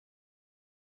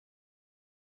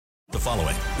The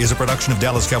following is a production of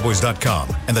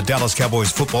DallasCowboys.com and the Dallas Cowboys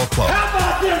Football Club. How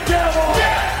about them Cowboys?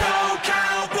 Yeah! Go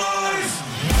Cowboys!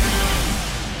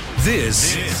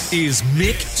 This is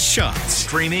Mick Shots.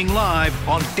 Streaming live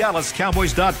on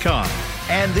DallasCowboys.com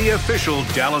and the official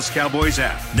Dallas Cowboys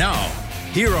app. Now,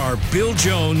 here are Bill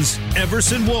Jones,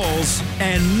 Everson Walls,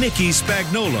 and Mickey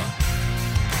Spagnola.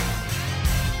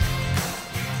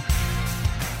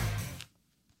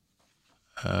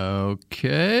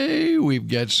 Okay, we've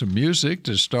got some music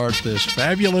to start this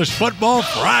fabulous Football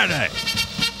Friday.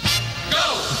 Go!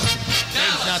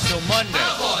 Game's not till Monday.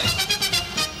 Cowboys!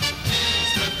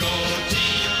 It's the go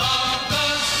team of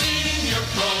the senior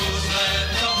pros. Let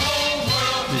the whole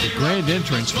world The grand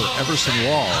entrance for Everson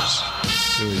Walls,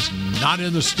 who is not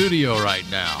in the studio right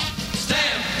now.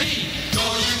 Stampede! Go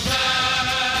you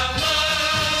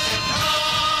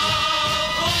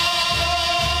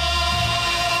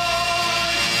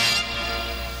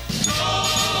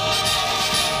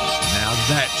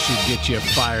That should get you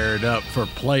fired up for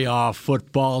playoff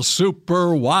football,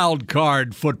 super wild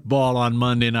card football on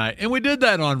Monday night. And we did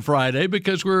that on Friday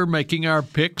because we're making our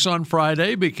picks on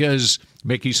Friday because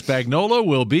Mickey Spagnola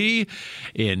will be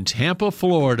in Tampa,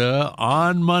 Florida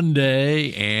on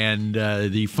Monday, and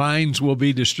the fines will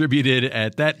be distributed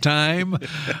at that time.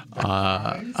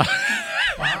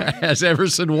 As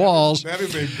Everson Walls.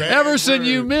 Everson,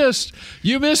 you missed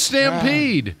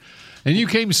Stampede. And you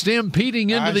came stampeding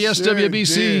into the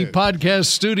SWBC podcast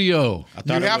studio.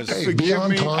 You have to forgive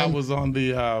me. I was on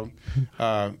the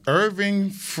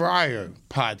Irving Fryer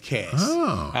podcast.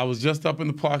 Oh. I was just up in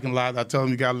the parking lot. I told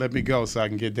him you got to let me go so I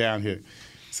can get down here.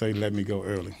 So he let me go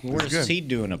early. Where's he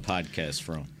doing a podcast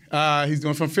from? He's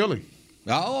doing from Philly.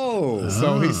 Oh.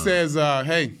 So he says,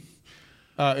 hey,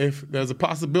 if there's a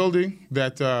possibility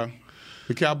that the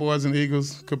Cowboys and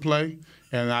Eagles could play,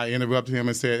 and I interrupted him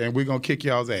and said, and we're going to kick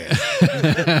y'all's ass.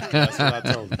 That's what I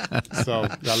told him. So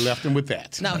I left him with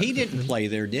that. Now, he didn't play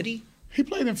there, did he? He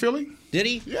played in Philly. Did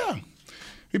he? Yeah.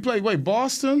 He played,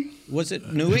 Boston? Was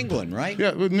it New England, right?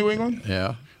 Yeah, with New England.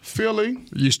 Yeah. Philly.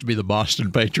 It used to be the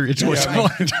Boston Patriots once upon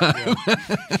a time.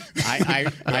 I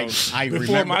Before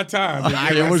remember. my time.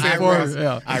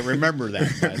 I remember that,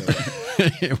 by the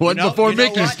way. It wasn't before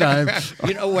Mickey's time.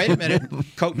 Wait a minute.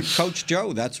 Coach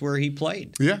Joe, that's where he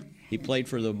played. Yeah. He played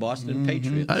for the Boston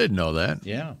Patriots. I didn't know that.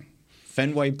 Yeah.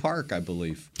 Fenway Park, I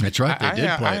believe. That's right. They did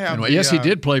play. have Yes, he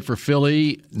did play for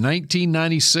Philly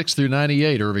 1996 through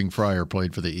 98. Irving Fryer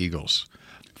played for the Eagles.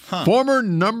 Former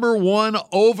number 1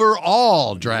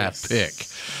 overall draft pick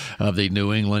of the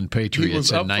New England Patriots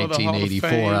in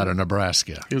 1984 out of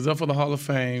Nebraska. He was up for the Hall of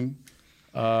Fame,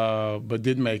 but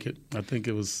didn't make it. I think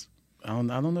it was, I don't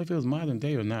know if it was modern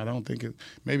day or not. I don't think it,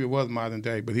 maybe it was modern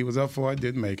day, but he was up for it,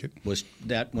 didn't make it. Was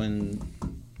that when?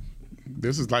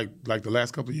 This is like the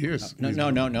last couple of years.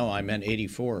 No. I meant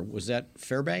 84. Was that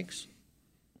Fairbanks?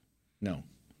 No.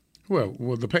 Well,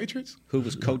 the Patriots? Who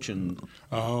was coaching?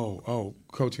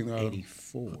 Coaching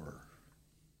 84.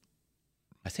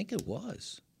 I think it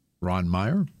was Ron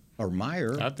Meyer? Or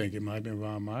Meyer. I think it might have been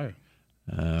Ron Meyer.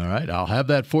 All right, I'll have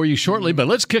that for you shortly, but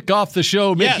let's kick off the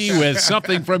show, Mickey, with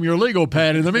something from your legal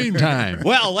pad in the meantime.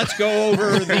 Well, let's go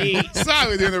over the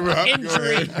Sorry to interrupt.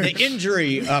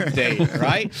 injury update,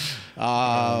 right?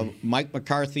 Mike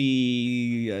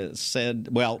McCarthy said,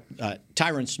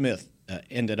 Tyron Smith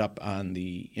ended up on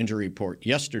the injury report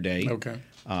yesterday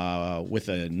with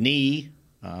a knee.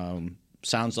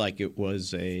 Sounds like it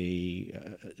was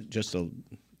just a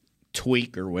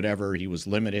tweak or whatever. He was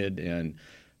limited, and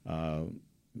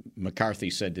McCarthy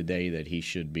said today that he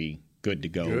should be good to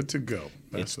go. Good to go.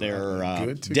 It's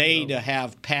their day to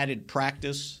have padded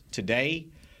practice today.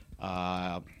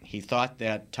 He thought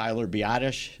that Tyler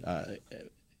Biadasz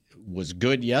was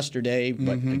good yesterday,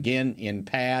 but again, in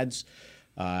pads.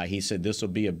 He said this will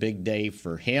be a big day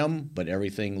for him, but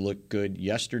everything looked good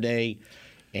yesterday.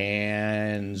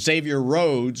 And Xavier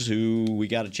Rhodes, who we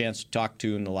got a chance to talk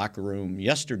to in the locker room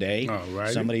yesterday,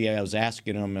 somebody was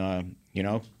asking him,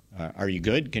 are you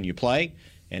good? Can you play?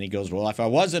 And he goes, well, if I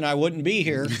wasn't, I wouldn't be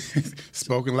here.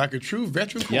 Spoken like a true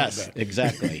veteran quarterback. Yes,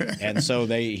 exactly. And so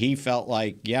he felt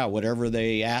like, whatever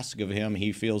they ask of him,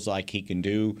 he feels like he can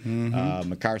do.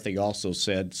 McCarthy also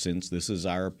said, since this is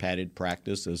our padded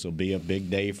practice, this will be a big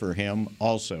day for him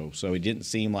also. So it didn't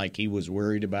seem like he was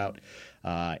worried about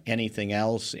anything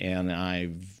else. And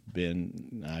I've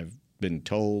been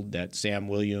told that Sam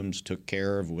Williams took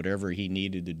care of whatever he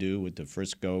needed to do with the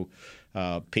Frisco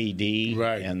PD,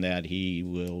 and that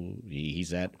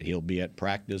he'll be at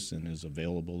practice and is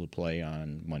available to play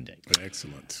on Monday.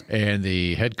 Excellent. And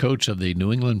the head coach of the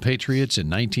New England Patriots in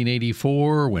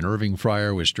 1984, when Irving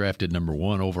Fryer was drafted number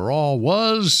 1 overall,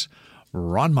 was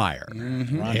Ron Meyer. Ron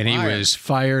He Meyer. was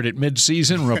fired at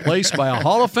midseason, replaced by a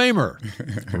Hall of Famer,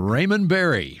 Raymond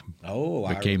Berry. Oh,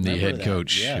 I Became the remember head that.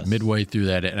 coach Yes. midway through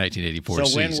that 1984 So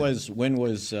season. when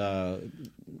was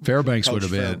Fairbanks Coach would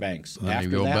have been. Fairbanks? Let After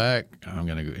me go that?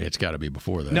 back. It's got to be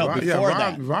before that. No, before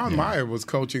that. Ron Meyer was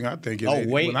coaching, I think, in Oh, 80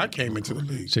 wait. when I came into the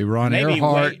league. See, Ron Maybe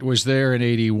Earhart wait. was there in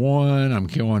 81. I'm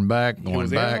going back, going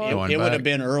back, Earhart? going It back. would have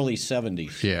been early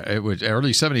 70s. Yeah, it was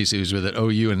early 70s. He was with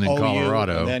OU and then OU,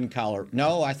 Colorado. and then Colorado.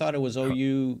 No, I thought it was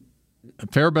OU.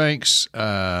 Fairbanks,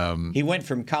 He went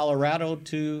from Colorado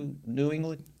to New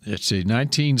England. let's see,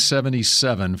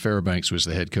 1977, Fairbanks was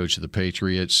the head coach of the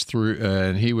Patriots,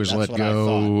 and he was That's let what I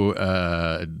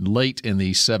go late in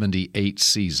the 78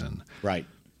 season. Right.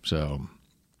 So,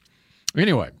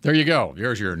 anyway, there you go.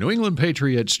 There's your New England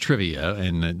Patriots trivia,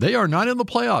 and they are not in the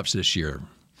playoffs this year.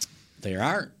 They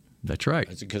aren't. That's right.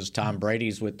 Is it because Tom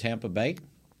Brady's with Tampa Bay?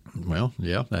 Well,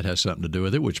 yeah, that has something to do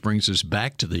with it, which brings us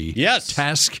back to the Yes.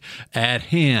 task at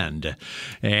hand.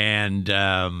 And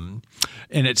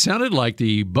it sounded like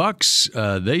the Bucks,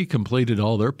 they completed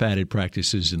all their padded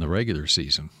practices in the regular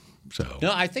season. So,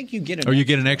 No, I think you get an. Oh, you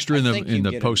get an extra in I the think you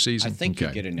get postseason? I think you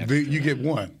Okay. get an extra. You get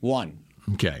one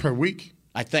okay. per week.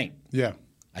 I think. Yeah.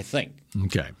 I think.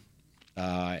 Okay.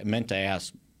 I meant to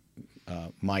ask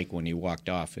Mike when he walked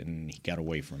off, and he got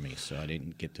away from me, so I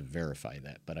didn't get to verify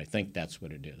that. But I think that's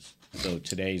what it is. So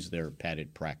today's their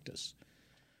padded practice.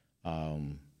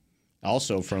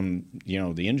 Also, from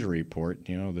the injury report,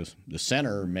 the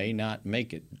center may not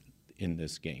make it in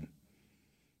this game.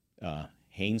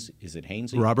 Haynes, is it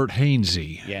Hainsey? Robert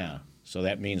Hainsey. Yeah. So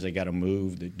that means they got to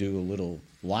move to do a little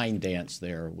line dance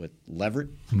there with Leverett.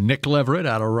 Nick Leverett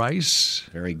out of Rice.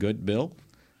 Very good, Bill.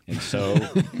 And so,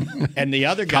 and the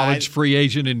other guy, College free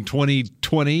agent in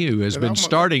 2020 who has been almost-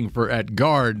 starting at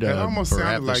guard It almost for half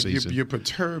sounded the like season. you're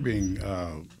perturbing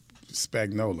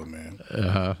Spagnola, man.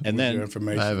 and Your then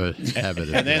information. I have it.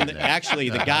 and then actually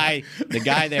the guy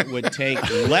that would take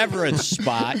Leverett's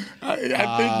spot I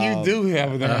think you do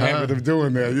have a habit of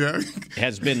doing that, yeah.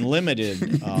 has been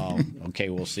limited. Okay,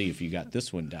 we'll see if you got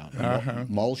this one down.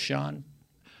 Molchan,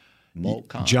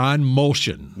 John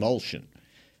Molshan. Molchan.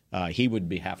 He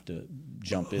would have to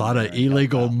jump in. A lot of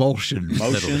illegal motion.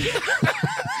 motion.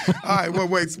 All right, well,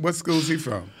 wait, what school's he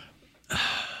from?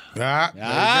 There you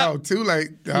go. Too late.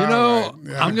 I'm going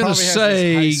to Probably has his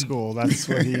say high school. That's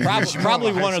what he.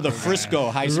 Probably one of the Frisco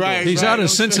high schools. Right. he's out of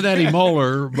Cincinnati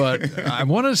Moeller, but I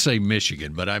want to say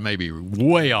Michigan, but I may be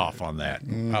way off on that.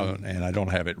 And I don't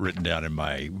have it written down in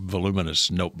my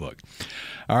voluminous notebook.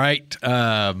 All right.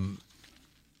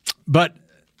 But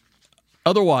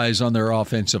otherwise, on their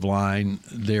offensive line,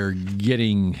 they're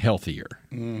getting healthier.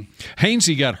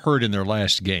 Hainsey got hurt in their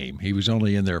last game. He was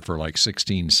only in there for like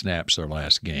 16 snaps their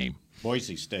last game.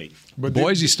 Boise State.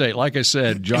 Boise State, like I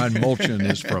said, John Molchan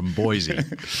is from Boise.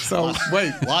 So,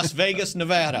 wait. Las Vegas,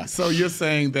 Nevada. So you're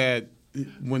saying that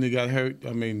when he got hurt,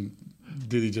 I mean,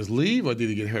 did he just leave or did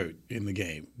he get hurt in the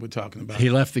game? We're talking about. He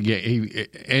left the game,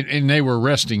 and they were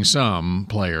resting some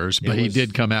players, but he was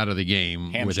did come out of the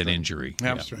game with an hamstring. injury.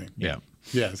 Hamstring. Yeah.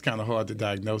 Yeah, it's kind of hard to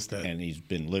diagnose that. And he's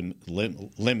been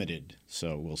limited,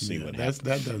 so we'll see what happens.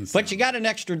 That doesn't. But you got an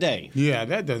extra day. Yeah,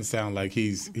 that doesn't sound like he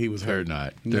was They're hurt.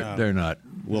 not. No. They're not.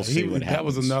 We'll see what happens. That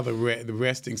was another the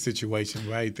resting situation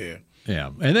right there. Yeah,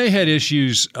 and they had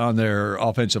issues on their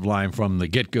offensive line from the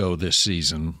get-go this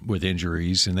season with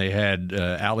injuries, and they had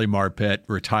Ali Marpet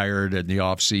retired in the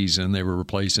offseason. They were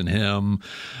replacing him.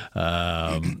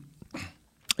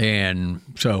 And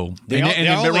so, The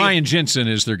only- Ryan Jensen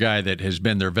is their guy that has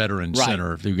been their veteran Right.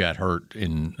 center who got hurt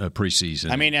in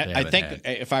preseason. I mean, They I haven't think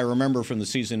had. if I remember from the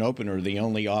season opener, the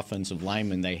only offensive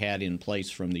lineman they had in place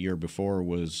from the year before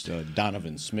was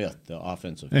Donovan Smith, the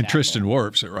offensive And tackle. Tristan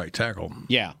Wirfs at right tackle,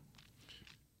 Yeah.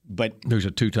 But, who's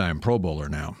a two-time Pro Bowler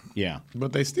now. yeah.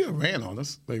 But they still ran on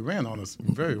us. They ran on us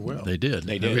very well. They did.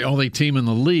 They They're did. the only team in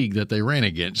the league that they ran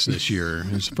against this year.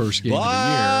 His first game of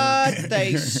But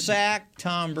they sacked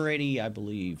Tom Brady, I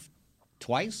believe,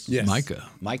 twice. Yes. the year. Micah.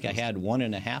 Micah had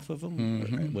 1.5 of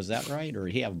them. Was that right? Or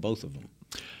did he have both of them?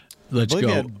 Let's believe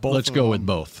he go. had both Let's of go them. with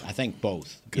both. I think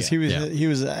both. Because Yeah. he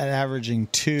was averaging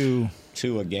 2.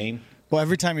 2 a game. Well,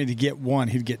 every time he'd get 1,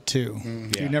 he'd get 2.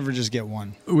 Yeah. He'd never just get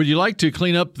 1. Would you like to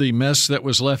clean up the mess that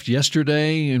was left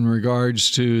yesterday in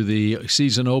regards to the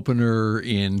season opener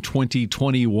in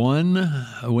 2021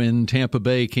 when Tampa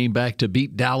Bay came back to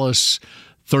beat Dallas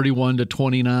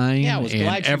 31-29. Yeah, I was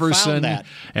glad you found that.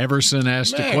 Everson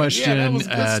asked a question that was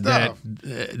good stuff.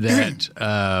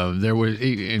 that there was,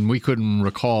 and we couldn't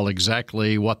recall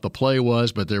exactly what the play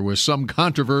was, but there was some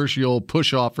controversial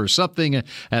push-off or something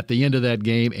at the end of that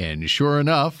game. And sure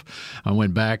enough, I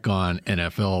went back on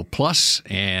NFL Plus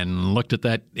and looked at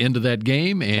that end of that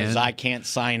game. Because And I can't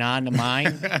sign on to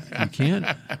mine. you can't?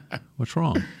 What's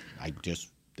wrong?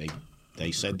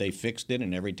 They said they fixed it,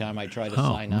 and every time I try to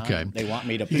Oh, sign on, okay. they want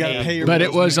me to pay. gotta pay your But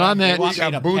it was on that. They want me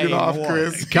to got booted pay off, more.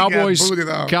 Chris. He got booted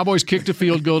off. Cowboys kicked a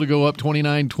field goal to go up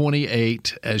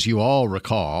 29-28, as you all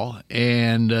recall,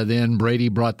 and then Brady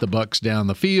brought the Bucs down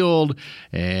the field,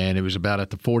 and it was about at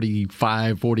the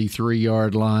 45,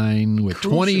 43-yard line with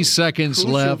 20 seconds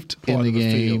Crucial left in part the of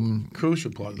field. game.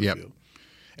 Crucial part of the Yep. field.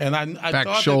 And I Back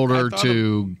thought shoulder that,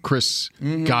 to Chris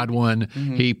Godwin.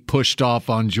 He pushed off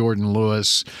on Jordan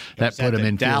Lewis. That put at him the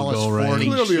in Dallas field goal range.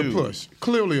 40. clearly a push.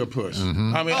 Clearly a push.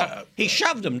 I mean, He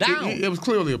shoved him down. it was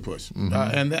clearly a push,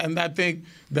 and I think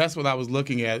that's what I was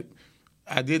looking at.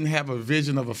 I didn't have a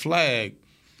vision of a flag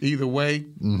either way,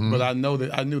 but I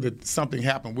knew that something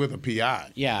happened with a PI.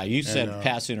 Yeah, you said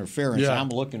pass interference. yeah. I'm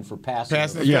looking for pass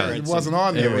Pass interference. interference. It wasn't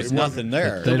on there. There was It nothing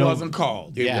there. It wasn't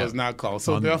called. It Yeah. was not called.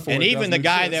 So therefore, And it even the doesn't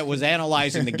guy exist. that was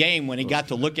analyzing the game, when he got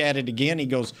to look at it again, he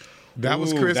goes, That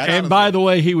was "Ooh, Chris that's- And by the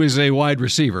way, he was a wide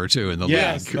receiver, too, in the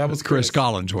Yes, league. that was Chris Chris.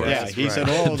 Collinsworth. Yeah, he said,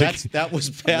 "Oh, that was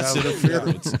pass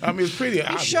interference." I mean, it's pretty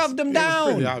obvious. shoved him It was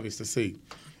down. pretty obvious to see,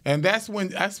 and that's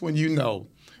when you know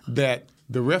that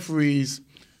the referees,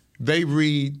 they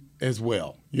read as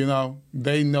well. You know,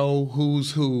 they know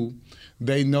who's who,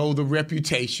 they know the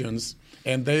reputations,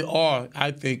 and they are,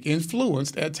 I think,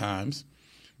 influenced at times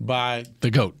by The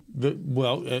GOAT.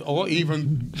 or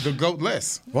even the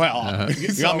GOAT-less. Well, you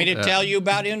So- want me to tell you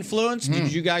about influence?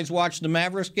 Did you guys watch the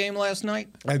Mavericks game last night?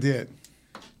 I did.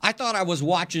 I thought I was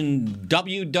watching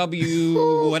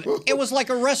WW. It was like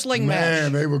a wrestling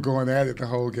Man, match. they were going at it the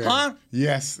whole game. Huh?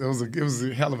 Yes, it was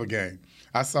a hell of a game.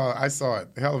 I saw it.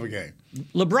 Hell of a game.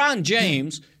 LeBron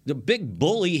James, the big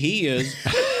bully he is,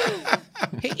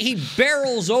 he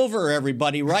barrels over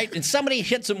everybody, right? And somebody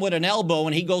hits him with an elbow,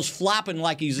 and he goes flopping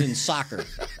like he's in soccer.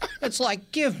 It's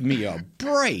like, give me a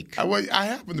break. I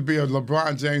happen to be a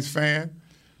LeBron James fan,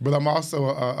 but I'm also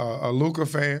a Luka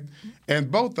fan,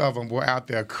 and both of them were out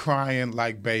there crying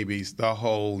like babies the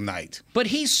whole night. But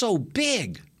he's so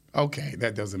big. Okay,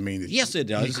 that doesn't mean it. Yes, it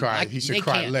does. He cried. He should They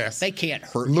cry can't- less. They can't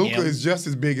hurt Luka him. is just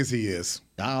as big as he is.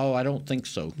 No, I don't think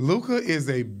so. Luka is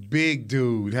a big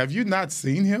dude. Have you not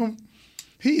seen him?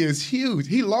 He is huge.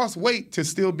 He lost weight to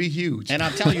still be huge. And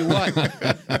I'll tell you what,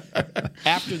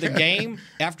 after the game,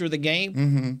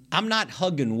 I'm not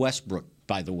hugging Westbrook,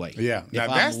 by the way. Yeah. If Now I'm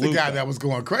that's the guy Luka. that was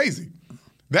going crazy.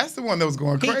 That's the one that was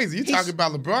going crazy. You're he's- talking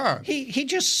about LeBron. He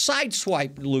just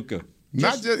sideswiped Luka.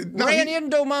 Ran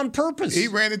Into him on purpose. He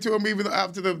ran into him even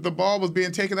after the ball was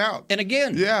being taken out. And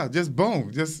again. Yeah, just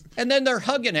boom. Just And then they're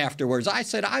hugging afterwards. I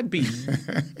said I'd be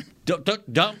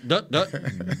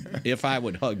if I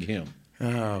would hug him.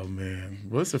 oh man.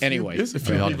 Well, it's a Anyway. few, it's a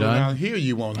few Are y'all people done? down here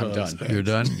you won't I'm hug. done. You're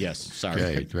done? Yes, sorry.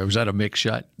 Okay. Was that a mix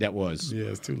shot? That was. Yeah,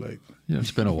 it's too late. Yeah,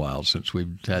 it's been a while since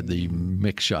we've had the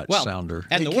mix shot Well, sounder.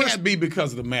 and It the can't worst be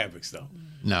because of the Mavericks though.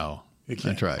 No. can't.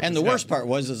 That's right. and the worst part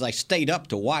was I stayed up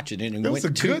to watch it and it was went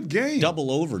a to good game. double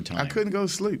overtime. I couldn't go to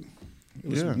sleep. It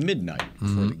was midnight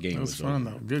before the game It was was fun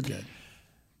over. though. Good game.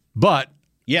 But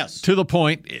Yes. to the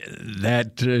point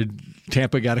that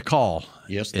Tampa got a call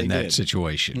Yes, they in that did.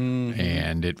 situation,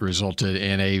 and it resulted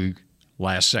in a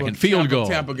last-second Well, field goal.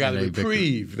 Tampa got a and victory.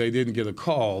 reprieve. They didn't get a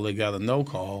call. They got a no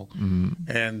call,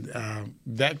 and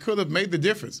that could have made the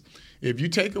difference. If you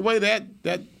take away that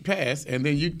pass and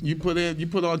then you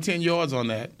put on 10 yards on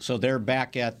that. So they're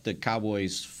back at the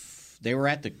Cowboys. They were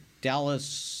at the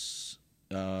Dallas.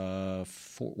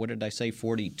 What did I say?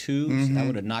 42. So that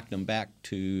would have knocked them back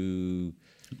to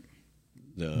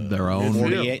Their own.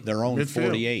 48. Their own Midfield.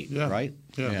 48. Yeah. Right.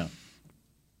 Yeah.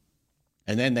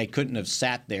 And then they couldn't have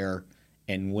sat there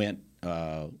and went.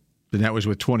 And that was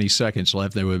with 20 seconds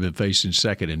left. They would have been facing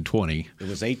second and 20. There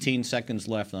was 18 seconds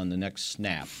left on the next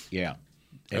snap. Yeah.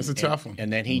 That's a tough one.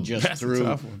 And then he just That's a threw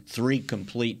tough one. 3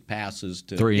 complete passes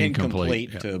to Three incomplete,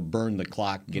 yeah. to burn the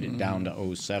clock, get it down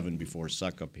to 07 before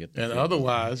Suckup hit the And field.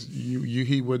 otherwise,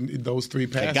 he wouldn't. Those 3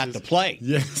 passes. They got to play.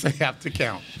 Yes, they have to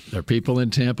count. There are people in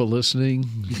Tampa listening,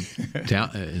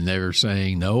 and they were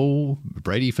saying, no,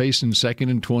 Brady facing second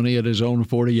and 20 at his own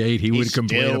 48, he would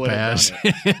complete still a would have pass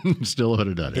and still would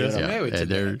have done it. There's Yeah. merit to And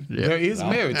that. yeah. There is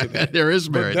merit to that. There is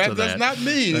merit but that to that. does not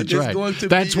mean That's it's right. going to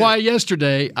That's be. why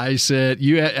yesterday I said,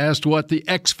 you asked what the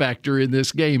X factor in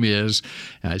this game is.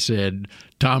 I said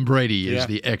Tom Brady is Yeah.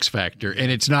 the X factor,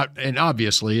 and it's not. And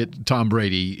obviously, Tom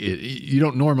Brady. You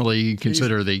don't normally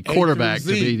consider the quarterback to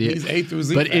be the. He's A through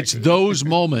Z but factor. it's those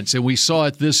moments, and we saw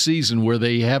it this season where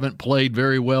they haven't played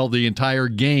very well the entire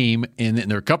game, and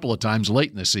there are a couple of times late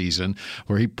in the season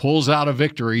where he pulls out a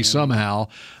victory somehow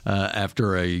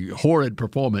after a horrid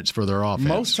performance for their offense.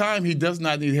 Most time he does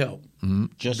not need help.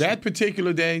 Just That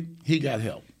particular day, he got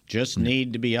help. Just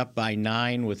need to be up by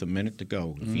 9 with a minute to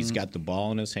go if he's got the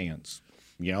ball in his hands.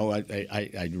 You know,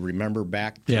 I remember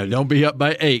back to, Yeah, don't be up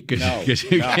by 8 because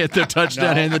you get the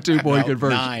touchdown and the 2-point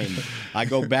conversion. 9. I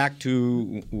go back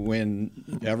to when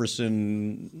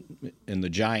Everson and the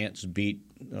Giants beat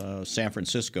San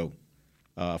Francisco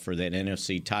for that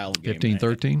NFC title game.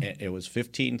 15-13? It was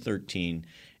 15-13,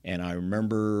 and I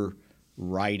remember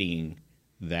writing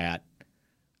that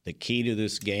the key to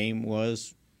this game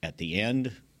was at the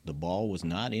end, the ball was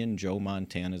not in Joe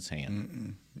Montana's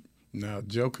hand. No,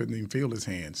 Joe couldn't even feel his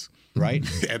hands. Right?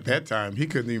 At that time, he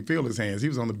couldn't even feel his hands. He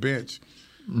was on the bench.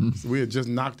 So we had just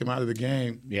knocked him out of the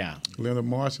game. Yeah. Leonard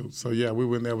Marshall. So, yeah, we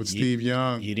were in there with Steve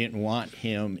Young. You didn't want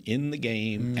him in the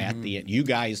game at the end. You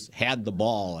guys had the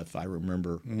ball, if I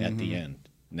remember, at the end.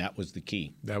 And that was the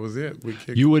key. That was it. We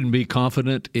kicked You wouldn't be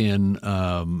confident in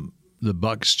the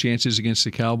Bucs' chances against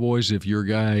the Cowboys if your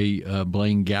guy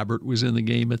Blaine Gabbert was in the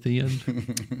game at the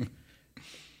end?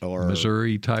 Or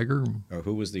Missouri Tiger? Or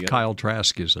who was the other? Kyle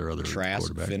Trask is their other Trask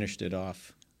quarterback. finished it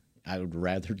off. I would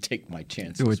rather take my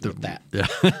chances With with, the-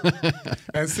 that.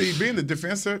 And see, being the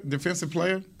defensive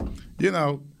player, you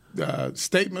know,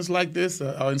 statements like this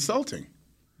are insulting.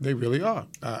 They really are.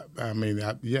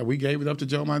 We gave it up to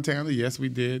Joe Montana. Yes, we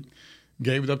did.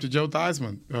 Gave it up to Joe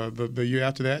Theismann the year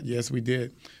after that. Yes, we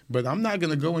did. But I'm not going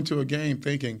to go into a game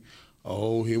thinking,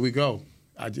 oh, here we go.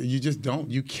 You just don't.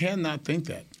 You cannot think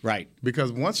that. Right.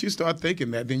 Because once you start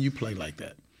thinking that, then you play like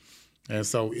that. And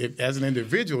so as an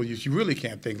individual, you really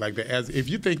can't think like that. If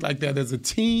you think like that as a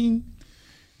team,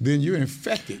 then you're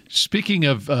infected. Speaking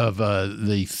of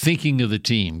the thinking of the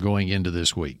team going into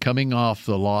this week, coming off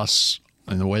the loss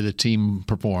and the way the team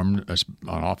performed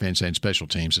on offense and special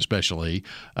teams, especially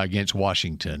against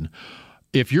Washington,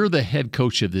 if you're the head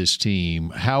coach of this team,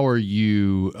 how are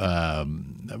you?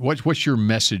 What's your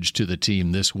message to the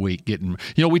team this week?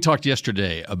 We talked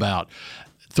yesterday about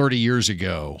 30 years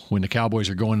ago when the Cowboys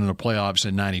are going into the playoffs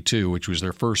in '92, which was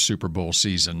their first Super Bowl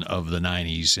season of the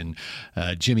 '90s, and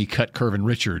Jimmy cut Curvin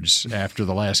Richards after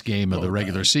the last game of the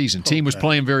regular season. Team was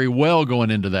playing very well going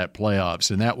into that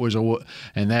playoffs, and that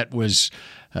was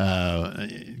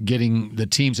getting the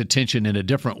team's attention in a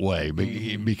different way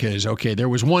because, okay, there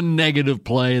was one negative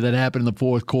play that happened in the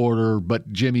fourth quarter,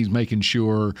 but Jimmy's making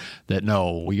sure that,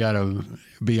 no, we got to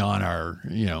be on our,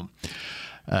 You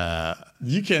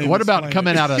can't. What about explain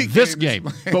coming it. out You of this can't game?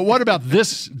 explain But what about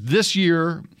this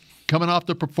year, coming off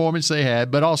the performance they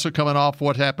had, but also coming off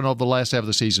what happened over the last half of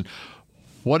the season?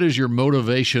 What is your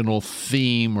motivational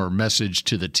theme or message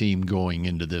to the team going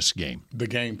into this game? The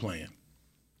game plan.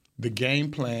 The game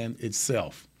plan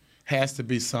itself has to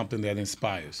be something that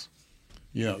inspires.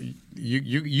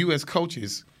 You as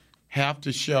coaches have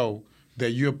to show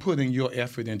that you're putting your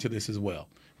effort into this as well.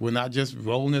 We're not just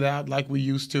rolling it out like we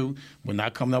used to. We're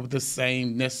not coming up with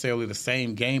necessarily the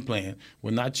same game plan. We're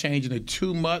not changing it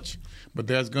too much, but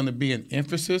there's going to be an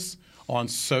emphasis on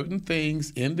certain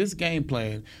things in this game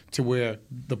plan to where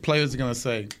the players are going to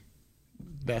say,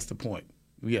 that's the point.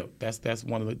 Yeah, that's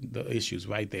one of the issues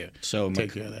right there. So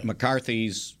Take care of that.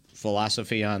 McCarthy's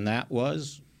philosophy on that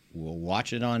was, we'll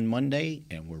watch it on Monday,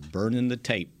 and we're burning the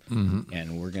tape.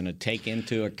 And we're going to take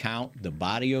into account the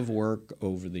body of work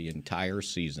over the entire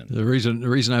season. The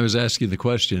reason I was asking the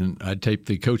question, I taped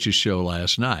the coaches show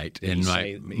last night, and You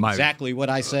say exactly what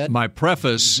I said? My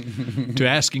preface to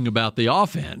asking about the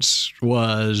offense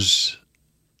was,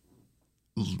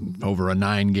 over a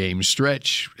 9-game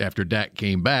stretch after Dak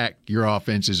came back, your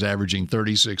offense is averaging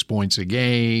 36 points a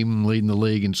game, leading the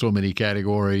league in so many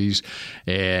categories,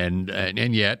 and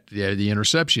yet the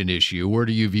interception issue. Where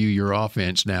do you view your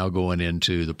offense now going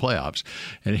into the playoffs?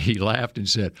 And he laughed and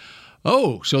said,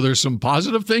 oh, so there's some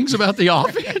positive things about the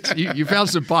offense? You found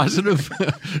some positive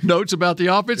notes about the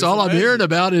offense? It's All I'm amazing. hearing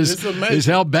about is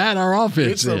how bad our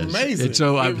offense It's is. amazing. And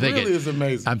so I'm It thinking, really is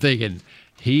amazing. I'm thinking,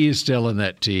 he is telling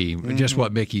that team just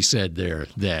what Mickey said there,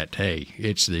 that, hey,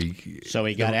 it's So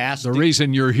he got asked. the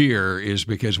reason you're here is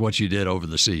because what you did over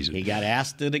the season. He got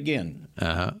asked it again,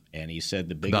 and he said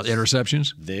the biggest About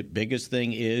interceptions? The biggest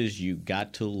thing is you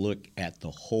got to look at the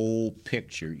whole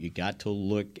picture. You got to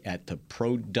look at the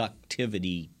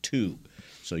productivity too.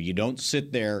 So you don't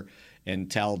sit there and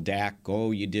tell Dak,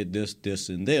 oh, you did this, this,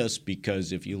 and this,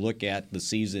 because if you look at the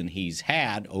season he's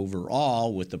had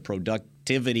overall with the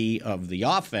productivity of the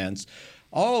offense,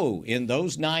 in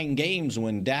those 9 games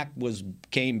when Dak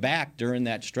came back during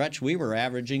that stretch, we were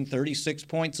averaging 36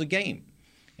 points a game.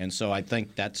 And so I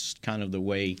think that's kind of the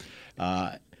way.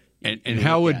 And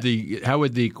how would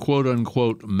the quote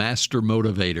unquote master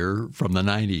motivator from the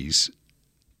 90s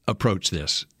approach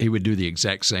this? He would do the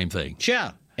exact same thing.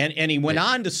 Yeah. And he went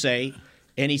on to say,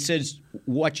 and he says,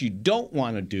 what you don't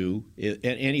want to do,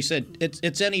 and he said,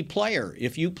 it's any player.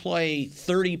 If you play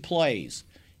 30 plays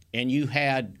and you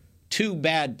had 2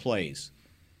 bad plays,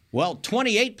 well,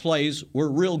 28 plays were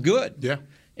real good. Yeah.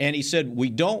 And he said, we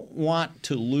don't want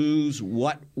to lose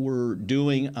what we're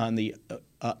doing on the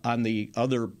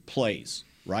other plays,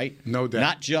 right? No doubt.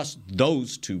 Not just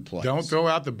those 2 plays. Don't throw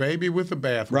out the baby with the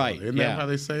bathwater. Right. Isn't that how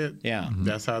they say it? Yeah.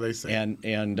 That's how they say it.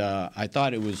 And I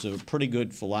thought it was a pretty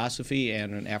good philosophy.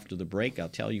 And after the break, I'll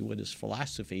tell you what his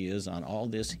philosophy is on all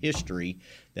this history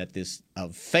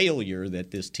of failure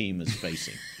that this team is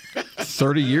facing.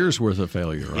 30 years worth of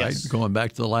failure, right? Yes. Going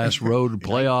back to the last road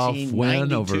playoff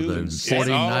win over the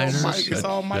 49ers. It's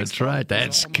all Mike's That's right.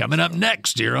 That's coming up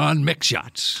next here on Mix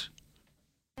Shots.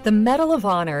 The Medal of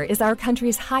Honor is our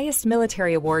country's highest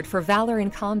military award for valor in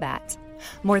combat.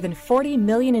 More than 40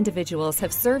 million individuals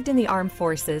have served in the armed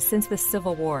forces since the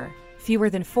Civil War. Fewer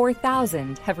than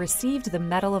 4,000 have received the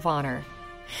Medal of Honor.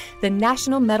 The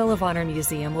National Medal of Honor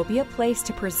Museum will be a place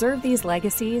to preserve these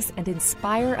legacies and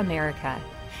inspire America.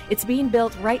 It's being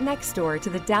built right next door to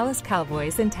the Dallas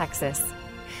Cowboys in Texas.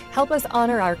 Help us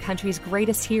honor our country's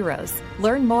greatest heroes.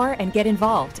 Learn more and get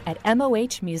involved at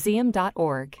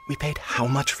mohmuseum.org. We paid how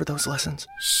much for those lessons?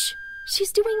 Shh,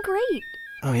 she's doing great.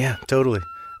 Oh, yeah, totally.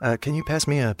 Can you pass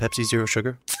me a Pepsi Zero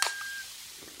Sugar?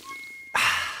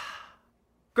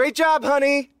 Great job,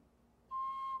 honey!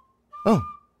 Oh,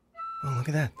 look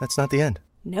at that. That's not the end.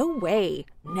 No way.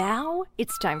 Now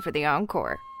it's time for the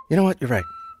encore. You know what? You're right.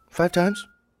 5 times?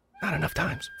 Not enough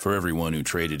times. For everyone who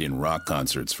traded in rock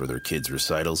concerts for their kids'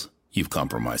 recitals, you've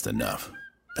compromised enough.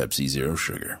 Pepsi Zero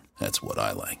Sugar. That's what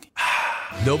I like.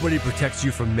 Nobody protects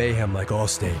you from mayhem like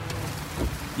Allstate.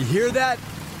 You hear that?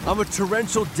 I'm a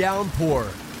torrential downpour.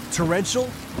 Torrential?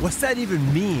 What's that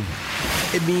even mean?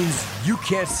 It means you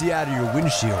can't see out of your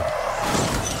windshield.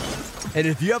 And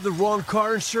if you have the wrong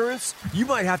car insurance, you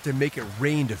might have to make it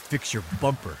rain to fix your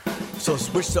bumper. So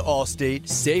switch to Allstate,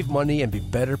 save money, and be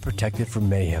better protected from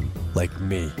mayhem, like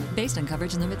me. Based on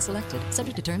coverage and limits selected.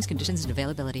 Subject to terms, conditions, and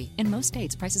availability. In most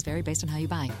states, prices vary based on how you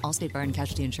buy. Allstate Bar and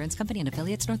Casualty Insurance Company and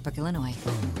affiliates, Northbrook, Illinois.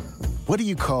 What do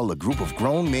you call a group of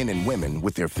grown men and women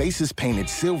with their faces painted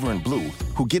silver and blue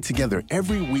who get together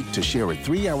every week to share a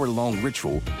 3-hour-long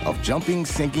ritual of jumping,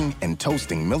 singing, and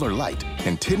toasting Miller Lite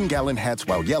and 10-gallon hats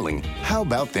while yelling, "How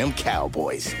about them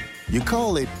Cowboys?" You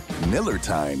call it Miller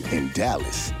Time in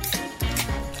Dallas.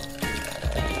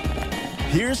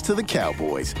 Here's to the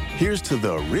Cowboys. Here's to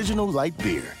the original light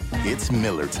beer. It's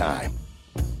Miller Time.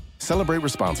 Celebrate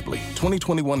responsibly.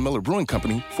 2021 Miller Brewing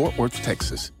Company, Fort Worth,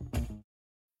 Texas.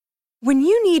 When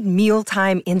you need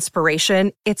mealtime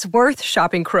inspiration, it's worth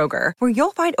shopping Kroger, where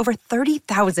you'll find over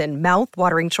 30,000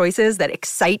 mouth-watering choices that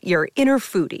excite your inner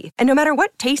foodie. And no matter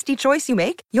what tasty choice you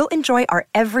make, you'll enjoy our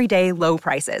everyday low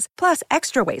prices, plus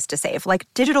extra ways to save, like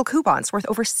digital coupons worth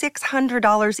over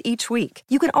 $600 each week.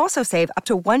 You can also save up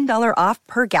to $1 off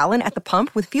per gallon at the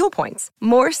pump with fuel points.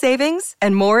 More savings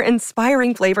and more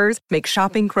inspiring flavors make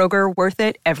shopping Kroger worth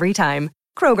it every time.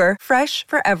 Kroger, fresh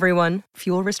for everyone.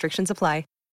 Fuel restrictions apply.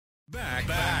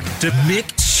 Back to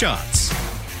Mixed Shots.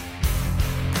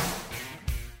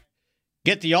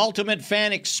 Get the ultimate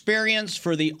fan experience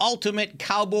for the ultimate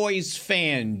Cowboys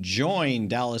fan. Join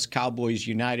Dallas Cowboys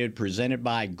United, presented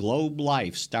by Globe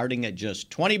Life, starting at just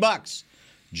 $20.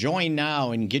 Join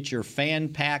now and get your fan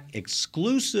pack,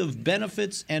 exclusive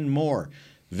benefits, and more.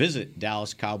 Visit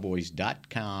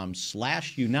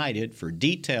DallasCowboys.com/United for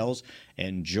details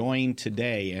and join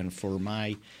today. And for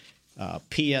my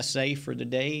PSA for the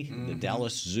day, the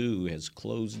Dallas Zoo has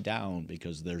closed down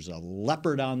because there's a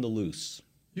leopard on the loose.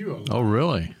 Oh,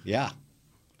 really? Yeah.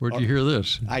 Where'd you hear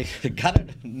this? I got a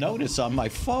notice on my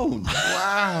phone.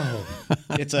 Wow.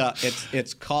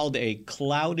 It's called a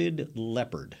clouded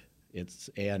leopard.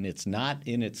 It's not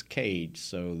in its cage,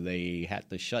 so they had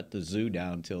to shut the zoo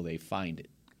down until they find it.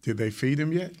 Did they feed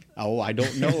him yet? Oh, I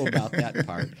don't know about that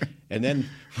part. And then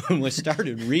when we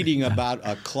started reading about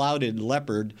a clouded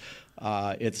leopard,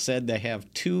 it said they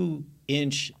have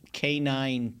 2-inch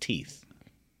canine teeth.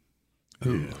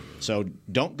 Ooh. So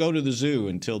don't go to the zoo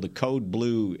until the code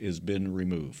blue has been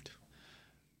removed.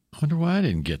 I wonder why I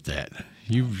didn't get that.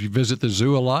 You visit the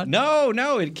zoo a lot?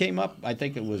 No, it came up. I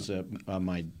think it was on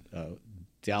my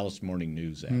Dallas Morning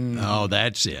News app. Oh,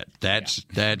 that's it. That's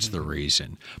the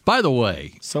reason. By the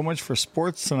way, so much for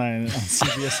sports tonight on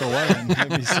CBS 11.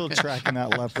 Maybe still tracking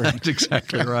that leopard. That's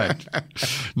exactly right.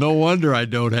 No wonder I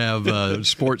don't have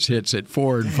sports hits at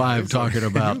 4 and 5 talking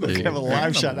about the. Have a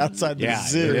live shot outside the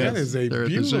zoo. That is a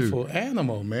beautiful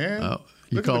animal, man. Oh,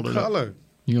 you Look called at the it color.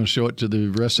 You gonna show it to the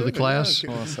rest of the class?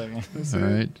 Hold on a second. All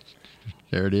right,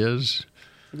 there it is.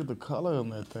 Look at the color on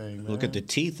that thing, man. Look at the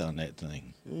teeth on that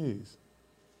thing. Jeez.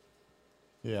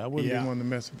 Yeah, I wouldn't be wanting to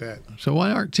mess with that. So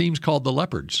why aren't teams called the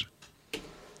Leopards?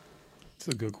 That's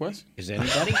a good question. Is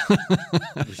anybody?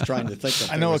 I was trying to think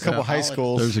of. I know a couple high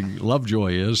schools. There's a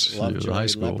Lovejoy is Lovejoy high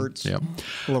school. Leopards. Yep.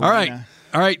 Lorena.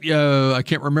 All right. I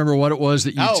can't remember what it was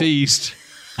that you teased.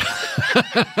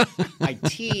 I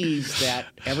teased that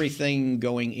everything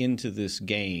going into this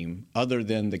game, other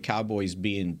than the Cowboys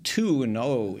being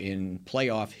 2-0 in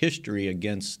playoff history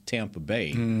against Tampa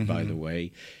Bay, by the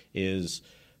way, is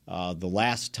the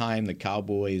last time the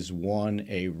Cowboys won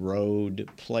a road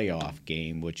playoff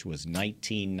game, which was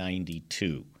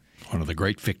 1992. One of the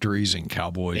great victories in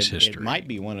Cowboys history. It might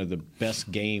be one of the best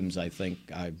games I think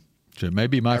I've So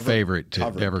maybe my favorite to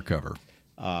ever cover.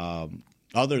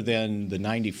 Other than the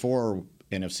 94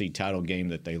 NFC title game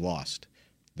that they lost,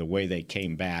 the way they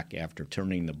came back after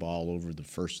turning the ball over the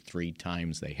first 3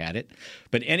 times they had it.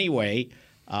 But anyway,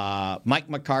 Mike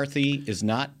McCarthy is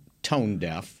not tone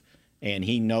deaf, and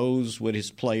he knows what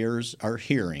his players are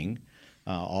hearing.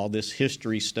 All this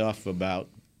history stuff about,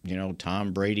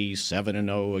 Tom Brady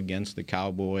 7-0 against the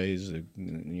Cowboys,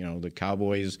 the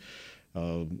Cowboys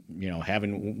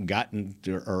haven't gotten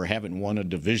or haven't won a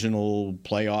divisional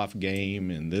playoff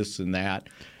game and this and that.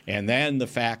 And then the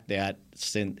fact that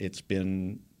since it's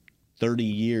been 30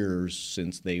 years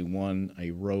since they won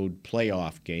a road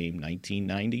playoff game,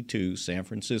 1992, San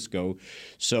Francisco.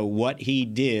 So what he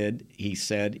did, he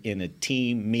said in a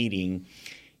team meeting,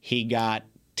 he got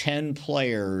 10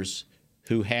 players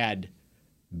who had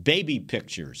baby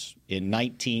pictures in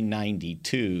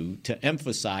 1992 to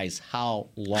emphasize how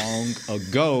long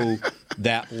ago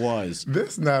that was.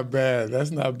 That's not bad.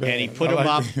 That's not bad. And he put them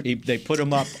up. They put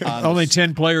them up on only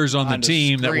 10 players on the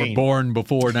team that were screen. born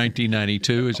before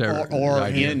 1992. Is that or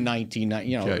right? in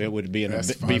 1990? Okay. It would be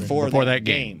That's funny. before Before that that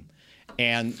game.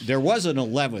 And there was an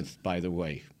 11th, by the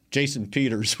way. Jason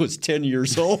Peters was 10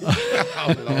 years old.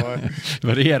 Oh, Lord.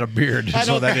 But he had a beard,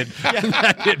 so that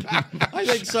didn't. I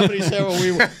think somebody said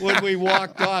when we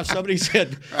walked off, somebody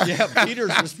said, "Yeah,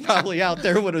 Peters was probably out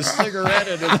there with a cigarette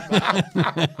in his mouth."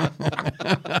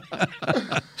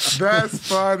 That's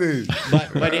funny.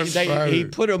 But he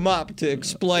put him up to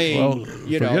explain. Well,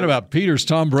 forget about Peters.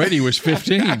 Tom Brady was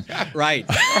 15. Right.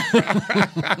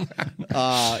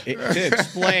 To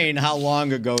explain how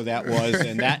long ago that was,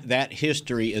 and that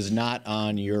history is not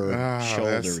on your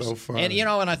shoulders. That's so funny.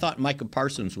 And and I thought Micah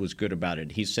Parsons was good about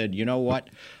it. He said, "You know what?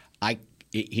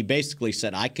 He basically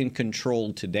said, I can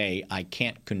control today. I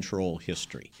can't control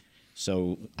history.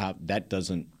 So that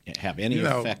doesn't have any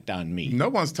effect on me." No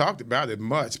one's talked about it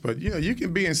much, but you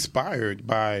can be inspired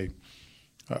by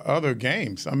other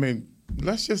games. I mean,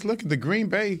 let's just look at the Green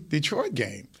Bay-Detroit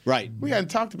game. Right. We hadn't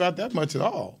talked about that much at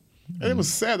all. It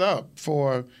was set up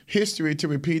for history to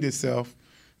repeat itself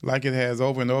like it has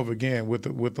over and over again with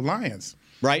the Lions.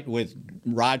 Right, with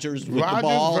Rodgers with the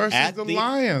ball versus at the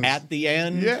Lions at the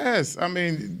end. Yes, I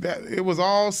mean it was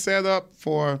all set up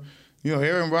for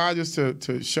Aaron Rodgers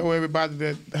to show everybody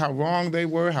that how wrong they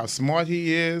were, how smart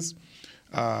he is.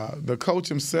 The coach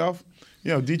himself,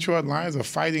 Detroit Lions are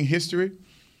fighting history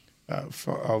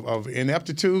of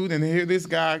ineptitude, and here this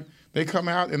guy, they come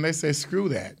out and they say screw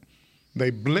that. They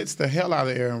blitzed the hell out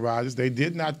of Aaron Rodgers. They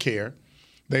did not care.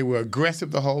 They were aggressive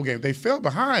the whole game. They fell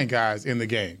behind guys in the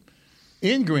game.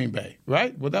 In Green Bay,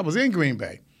 right? Well, that was in Green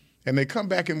Bay. And they come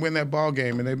back and win that ball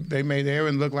game, and they made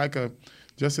Aaron look like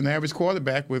just an average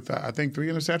quarterback with, I think, 3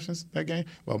 interceptions that game.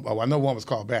 Well, I know one was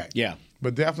called back. Yeah.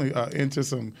 But definitely into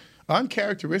some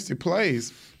uncharacteristic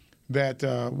plays that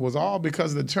was all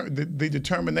because of the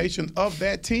determination of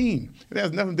that team. It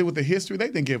has nothing to do with the history. They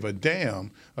didn't give a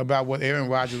damn about what Aaron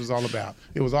Rodgers was all about.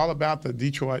 It was all about the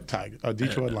Detroit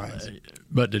Lions.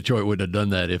 But Detroit wouldn't have done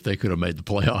that if they could have made the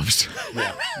playoffs.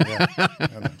 Yeah.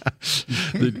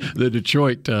 the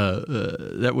Detroit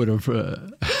that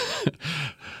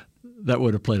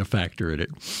would have played a factor in it.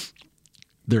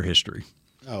 Their history.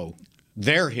 Oh,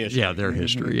 their history. Yeah, their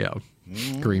history. Yeah,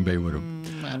 Green Bay would have.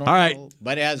 I don't All right. know.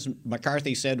 But as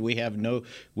McCarthy said, we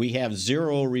have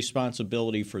zero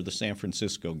responsibility for the San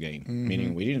Francisco game,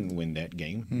 meaning we didn't win that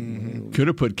game. Could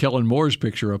have put Kellen Moore's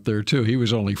picture up there, too. He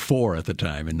was only 4 at the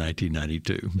time in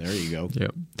 1992. There you go.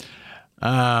 Yep.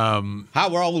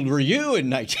 How old were you in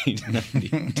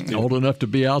 1992? Old enough to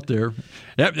be out there.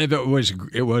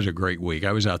 It was a great week.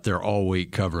 I was out there all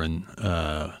week covering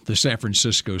the San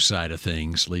Francisco side of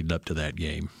things leading up to that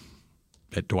game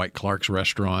at Dwight Clark's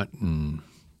restaurant and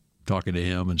talking to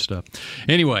him and stuff.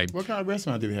 Anyway. What kind of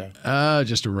restaurant did he have?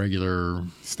 Just a regular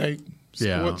steak.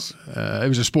 Sports? Yeah, it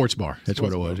was a sports bar. That's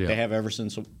what it was. Yeah, They have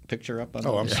Everson's picture up on.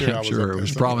 I'm sure. I'm sure it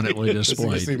was prominently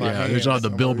displayed. Yeah, it was on the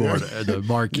billboard, the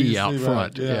marquee out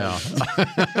front. Yeah.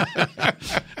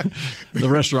 The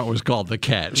restaurant was called The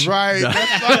Catch. Right.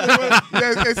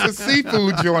 It's a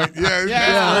seafood joint.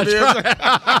 Yeah.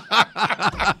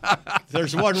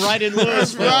 There's one right in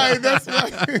Louisville. That's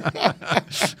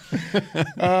right.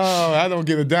 Oh, I don't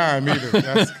get a dime either.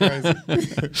 That's crazy.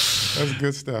 That's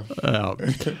good stuff.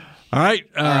 All right.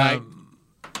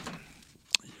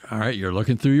 All right, you're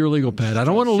looking through your legal pad. I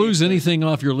don't want to lose anything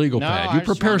off your legal pad. You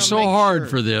prepare so hard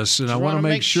for this, and I want to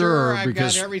make sure I've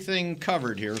because got everything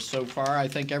covered here so far. I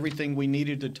think everything we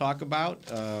needed to talk about,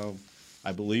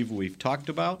 I believe we've talked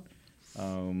about.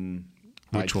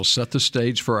 Which will set the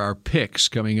stage for our picks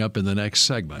coming up in the next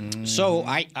segment. So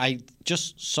I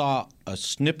just saw a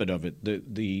snippet of it.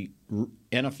 The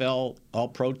NFL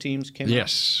All-Pro teams came out.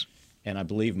 Yes. And I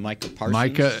believe Micah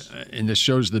Parsons. And this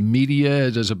shows the media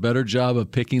does a better job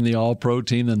of picking the All-Pro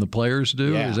team than the players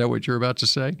do. Yeah. Is that what you're about to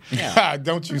say? Yeah.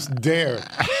 Don't you dare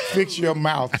fix your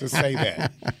mouth to say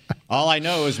that. All I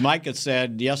know is Micah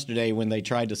said yesterday when they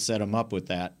tried to set him up with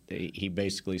that, he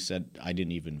basically said, I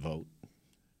didn't even vote.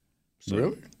 So,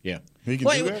 really? Yeah. He can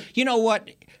do that? You know what?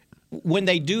 When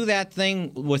they do that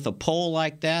thing with a poll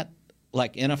like that,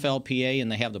 like NFLPA,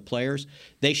 and they have the players,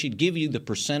 they should give you the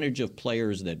percentage of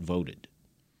players that voted.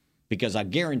 Because I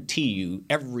guarantee you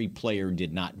every player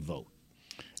did not vote.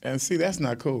 And see, that's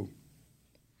not cool.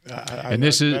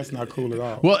 That's not cool at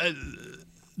all. Well,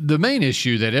 the main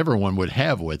issue that everyone would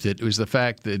have with it was the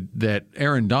fact that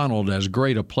Aaron Donald, as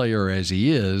great a player as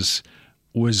he is,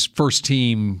 was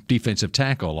first-team defensive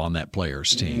tackle on that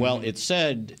player's team. Well, it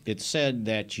said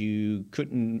that you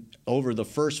couldn't over the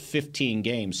first 15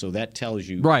 games, so that tells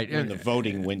you when the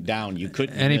voting went down, you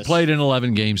couldn't. And he played in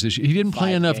 11 games this year. He didn't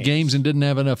play enough games and didn't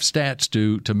have enough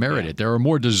stats to merit it. There are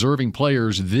more deserving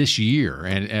players this year,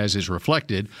 and as is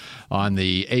reflected on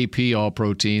the AP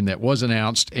All-Pro team that was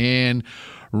announced. And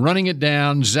running it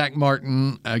down, Zach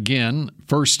Martin, again,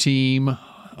 first-team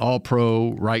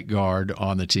All-Pro right guard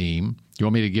on the team. You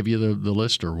want me to give you the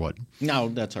list or what? No,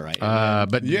 that's all right.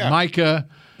 But Micah,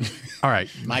 all right.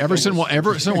 Everson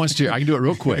wants to. I can do it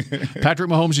real quick. Patrick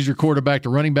Mahomes is your quarterback. The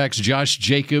running backs, Josh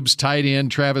Jacobs. Tight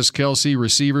end, Travis Kelce.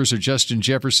 Receivers are Justin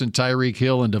Jefferson, Tyreek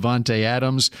Hill, and Devontae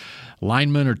Adams.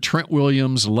 Linemen are Trent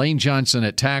Williams, Lane Johnson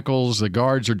at tackles. The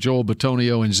guards are Joel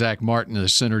Bitonio and Zach Martin. The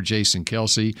center, Jason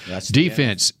Kelce.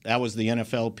 Defense. That was the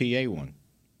NFLPA one,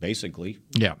 basically.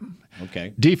 Yeah.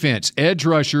 Okay. Defense, edge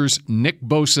rushers, Nick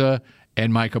Bosa,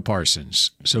 and Micah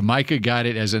Parsons. So Micah got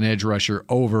it as an edge rusher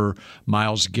over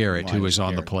Myles Garrett, who was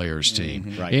on the players' team.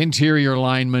 Mm-hmm. Right. Interior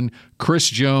linemen, Chris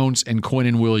Jones and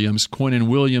Quinnen Williams. Quinnen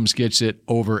Williams gets it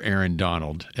over Aaron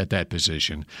Donald at that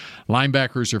position.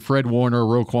 Linebackers are Fred Warner,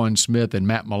 Roquan Smith, and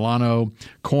Matt Milano.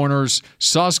 Corners,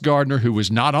 Sauce Gardner, who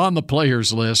was not on the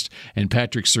players' list, and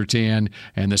Patrick Surtain.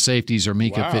 And the safeties are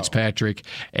Mika Fitzpatrick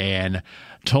and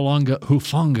Talunga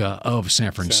Hufanga of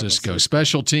San Francisco.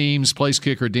 Special teams, place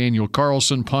kicker Daniel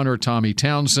Carlson, punter Tommy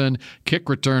Townsend, kick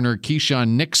returner Keyshawn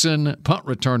Nixon, punt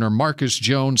returner Marcus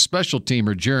Jones, special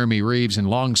teamer Jeremy Reeves, and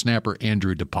long snapper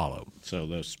Andrew DiPaolo. So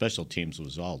the special teams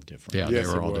was all different. Yeah, they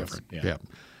were all different. Yeah.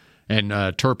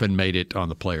 And Turpin made it on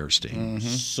the players' team. Mm-hmm.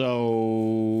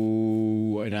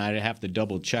 So, and I'd have to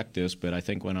double check this, but I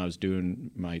think when I was doing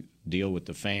my deal with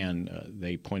the Fan,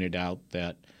 they pointed out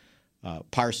that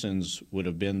Parsons would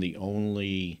have been the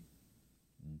only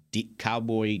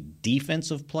Cowboy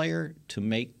defensive player to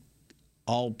make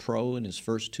All-Pro in his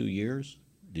first 2 years.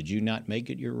 Did you not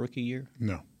make it your rookie year?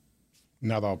 No,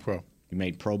 not All-Pro. You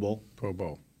made Pro Bowl? Pro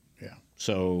Bowl, yeah.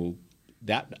 So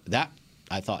that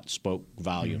I thought spoke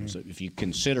volumes. Mm-hmm. If you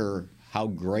consider how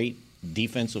great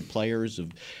defensive players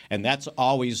have, and that's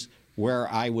always where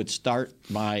I would start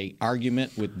my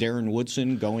argument with Darren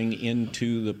Woodson going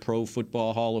into the Pro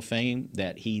Football Hall of Fame,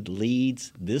 that he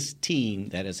leads this team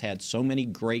that has had so many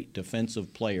great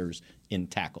defensive players in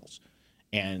tackles.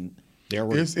 And there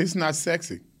were it's not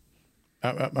sexy.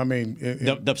 I mean,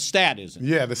 the stat isn't.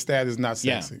 Yeah, the stat is not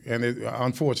sexy, and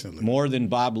unfortunately, more than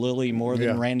Bob Lilly, more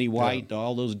than Randy White,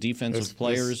 all those defensive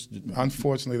players.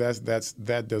 Unfortunately,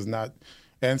 that does not.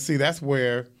 And see, that's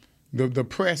where the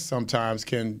press sometimes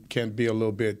can be a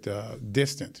little bit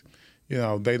distant. You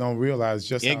know, they don't realize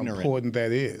just how important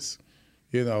that is.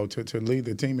 You know, to lead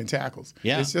the team in tackles.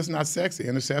 Yeah. It's just not sexy.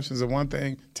 Interceptions are one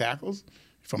thing. Tackles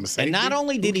from a safety. And not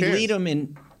only did he lead them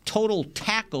in total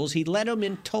tackles, he led them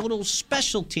in total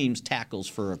special teams tackles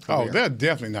for a career. Oh, they're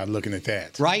definitely not looking at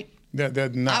that. Right? They're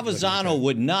not. Avezzano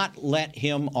would not let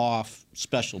him off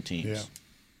special teams. Yeah.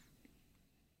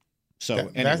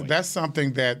 So anyway. That's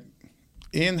something that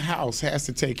in-house has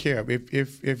to take care of.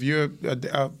 If you're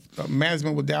a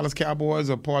management with Dallas Cowboys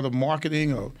or part of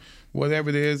marketing or whatever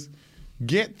it is,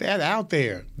 get that out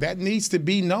there. That needs to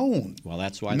be known. Well,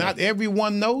 that's why not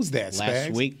everyone knows that.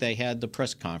 Last week they had the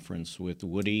press conference with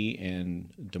Woody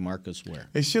and DeMarcus Ware.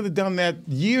 They should have done that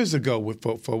years ago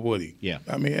for Woody. Yeah.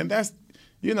 I mean, and that's,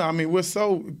 you know, I mean,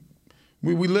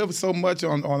 we live so much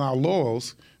on our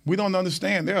laurels. We don't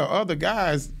understand there are other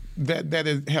guys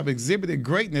that have exhibited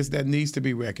greatness that needs to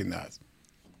be recognized.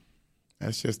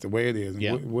 That's just the way it is.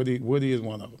 Yeah. Woody is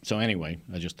one of them. So anyway,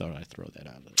 I just thought I'd throw that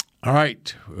out there. All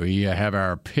right, we have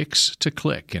our picks to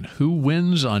click and who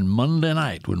wins on Monday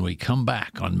night when we come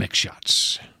back on Mix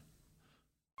Shots.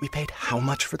 We paid how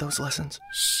much for those lessons?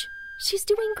 Shh, she's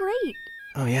doing great.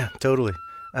 Oh, yeah, totally.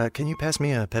 Can you pass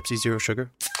me a Pepsi Zero Sugar?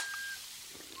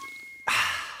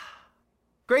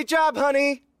 Great job,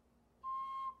 honey!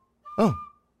 Oh,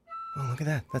 look at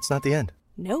that. That's not the end.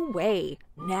 No way.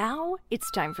 Now it's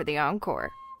time for the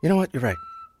encore. You know what? You're right.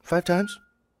 5 times?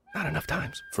 Not enough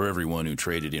times. For everyone who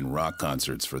traded in rock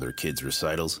concerts for their kids'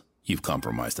 recitals, you've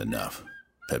compromised enough.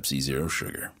 Pepsi Zero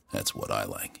Sugar. That's what I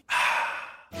like.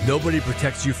 Nobody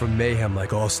protects you from mayhem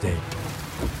like Allstate.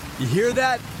 You hear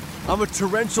that? I'm a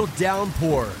torrential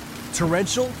downpour.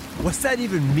 Torrential? What's that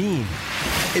even mean?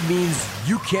 It means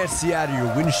you can't see out of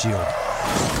your windshield.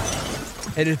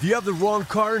 And if you have the wrong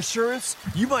car insurance,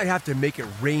 you might have to make it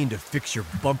rain to fix your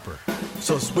bumper.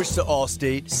 So switch to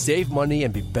Allstate, save money,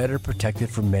 and be better protected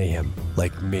from mayhem,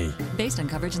 like me. Based on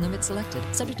coverage and limits selected,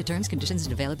 subject to terms, conditions,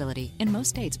 and availability. In most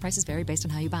states, prices vary based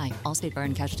on how you buy. Allstate Bar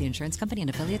and Casualty Insurance Company and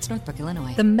affiliates, Northbrook,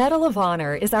 Illinois. The Medal of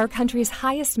Honor is our country's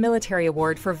highest military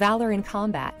award for valor in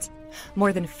combat.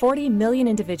 More than 40 million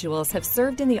individuals have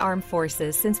served in the armed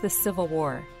forces since the Civil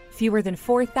War. Fewer than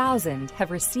 4,000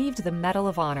 have received the Medal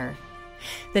of Honor.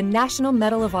 The National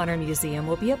Medal of Honor Museum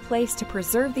will be a place to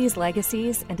preserve these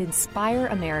legacies and inspire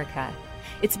America.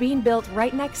 It's being built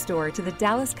right next door to the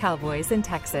Dallas Cowboys in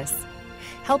Texas.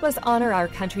 Help us honor our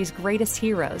country's greatest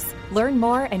heroes. Learn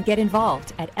more and get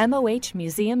involved at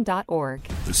mohmuseum.org.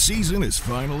 The season is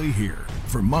finally here.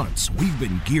 For months, we've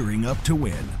been gearing up to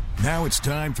win. Now it's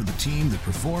time for the team that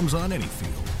performs on any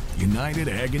field, United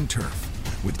Ag and Turf.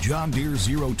 With John Deere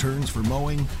Zero Turns for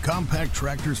mowing, compact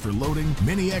tractors for loading,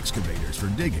 mini excavators for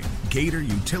digging, Gator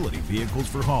utility vehicles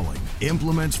for hauling,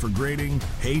 implements for grading,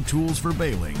 hay tools for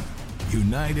baling.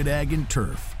 United Ag and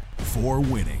Turf, for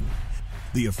winning.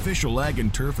 The official Ag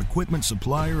and Turf equipment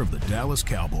supplier of the Dallas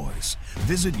Cowboys.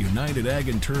 Visit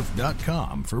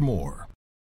UnitedAgAndTurf.com for more.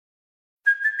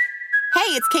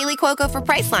 Hey, it's Kaylee Cuoco for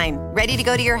Priceline. Ready to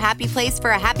go to your happy place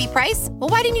for a happy price? Well,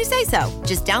 why didn't you say so?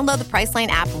 Just download the Priceline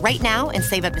app right now and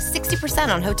save up to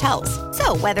 60% on hotels.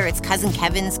 So whether it's Cousin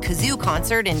Kevin's Kazoo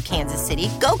Concert in Kansas City,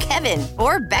 go Kevin,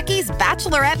 or Becky's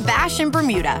Bachelorette Bash in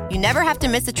Bermuda, you never have to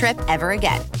miss a trip ever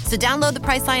again. So download the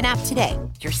Priceline app today.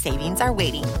 Your savings are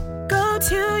waiting. Go to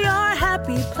your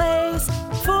happy place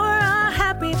for a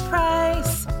happy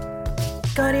price.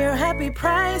 Go to your happy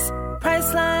price,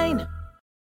 Priceline.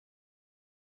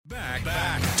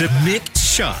 Back to Mixed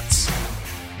Shots.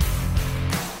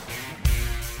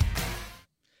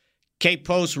 Cape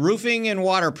Post Roofing and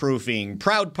Waterproofing,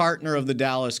 proud partner of the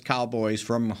Dallas Cowboys.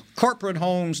 From corporate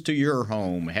homes to your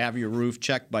home. Have your roof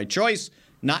checked by choice,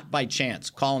 not by chance.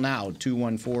 Call now,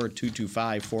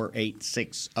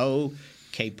 214-225-4860,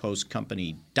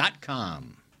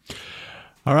 capepostcompany.com.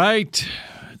 All right.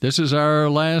 This is our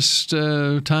last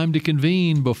time to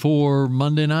convene before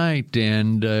Monday night.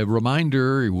 And a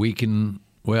reminder, we can,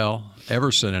 well,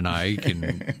 Everson and I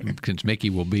can, since Mickey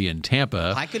will be in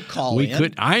Tampa. I could call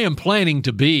in. I am planning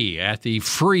to be at the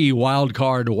free wild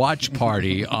card watch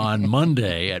party on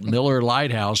Monday at Miller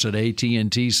Lighthouse at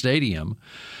AT&T Stadium.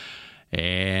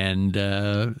 And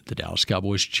the Dallas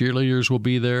Cowboys cheerleaders will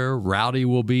be there. Rowdy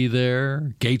will be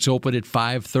there. Gates open at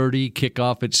 5:30.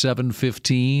 Kickoff at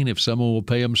 7:15. If someone will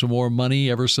pay them some more money,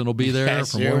 Everson will be there.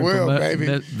 Yes, For sure more will,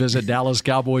 baby. Visit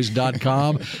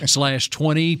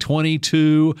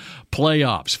DallasCowboys.com/2022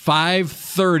 playoffs.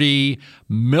 5:30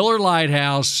 Miller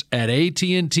Lighthouse at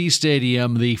AT&T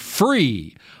Stadium. The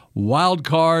free wild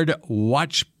card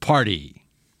watch party.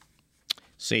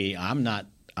 See, I'm not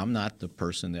the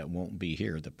person that won't be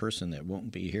here. The person that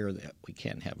won't be here that we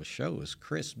can't have a show is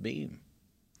Chris Beam.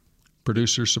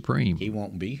 Producer Supreme. He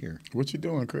won't be here. What you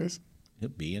doing, Chris? He'll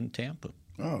be in Tampa.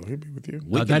 Oh, he'll be with you.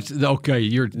 That's okay.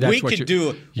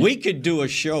 We could do a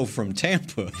show from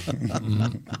Tampa.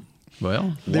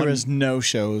 Well, there is no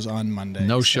shows on Monday.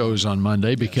 No shows on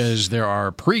Monday because there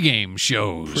are pregame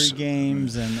shows.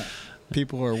 Pre-games and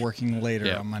people are working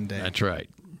later on Monday. That's right.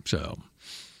 So,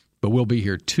 but we'll be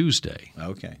here Tuesday.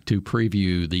 Okay. To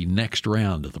preview the next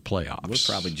round of the playoffs. We'll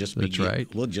probably just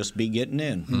We'll just be getting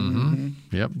in. Mm-hmm.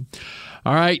 Yep.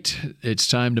 All right. It's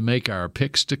time to make our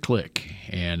picks to click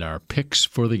and our picks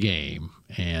for the game.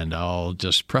 And I'll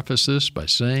just preface this by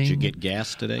saying, did you get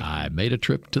gas today? I made a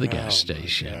trip to the gas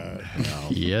station.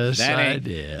 Yes, I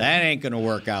did. That ain't going to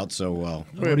work out so well.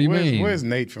 What do you mean? Where's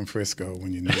Nate from Frisco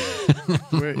when you need him?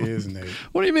 Where is Nate?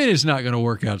 What do you mean it's not going to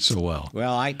work out so well?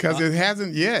 Well, because it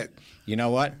hasn't yet. You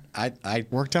know what? I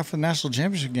worked out for the national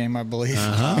championship game, I believe.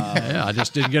 Yeah, I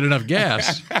just didn't get enough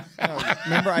gas.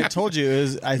 Remember, I told you it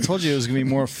was going to be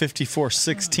more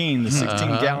 54-16, the 16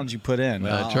 gallons you put in.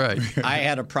 That's right. I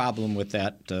had a problem with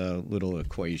that little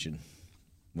equation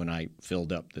when I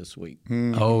filled up this week.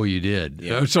 Oh, you did.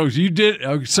 Yeah. So you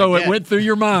did. So it went through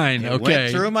your mind. It Okay.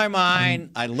 went through my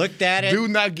mind. I looked at it. Do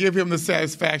not give him the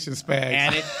satisfaction spag.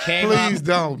 And it came Please up,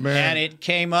 don't, man. And it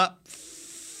came up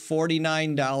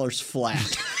 $49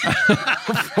 flat.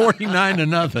 49 to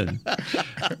nothing.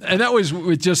 And that was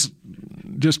with just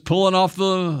pulling off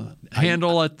the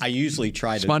handle. I usually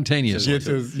try to spontaneously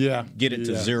get it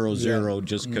to 0-0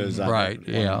 just because I want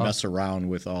to mess around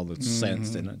with all the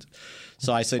cents in it.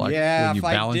 So I said, when you if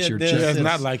I balance did your this, check. It's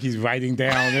not like he's writing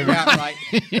down. Yeah, right.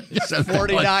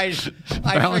 49.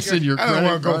 Balancing your I don't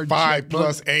want to go credit 5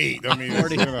 plus 8. I mean,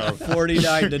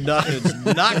 49 to nothing's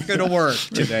not going to work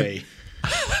today.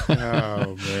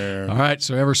 Oh, man. All right,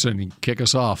 so Everson, kick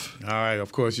us off. All right,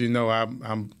 of course, you know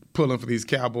I'm pulling for these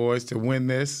Cowboys to win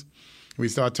this. We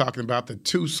start talking about the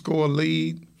 2-score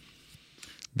lead.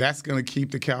 That's going to keep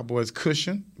the Cowboys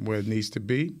cushion where it needs to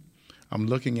be. I'm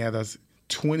looking at us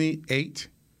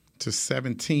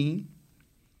 28-17,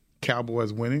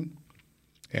 Cowboys winning.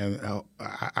 And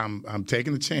I'm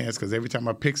taking a chance because every time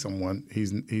I pick someone,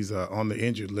 he's on the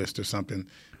injured list or something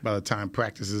by the time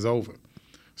practice is over.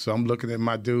 So I'm looking at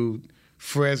my dude,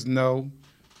 Fresno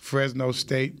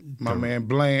State, my man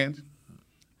Bland,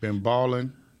 been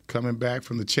balling, coming back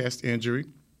from the chest injury.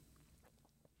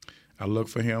 I look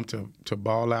for him to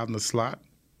ball out in the slot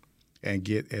and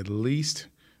get at least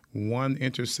one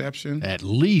interception. At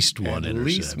least one interception. At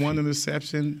least one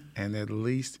interception and at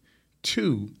least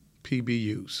 2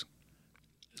 PBUs.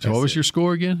 So what was your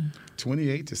score again?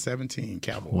 28-17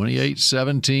 Cowboys.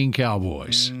 28-17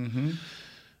 Cowboys. Mm-hmm.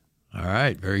 All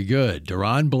right, very good.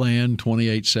 Deron Bland,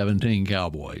 28-17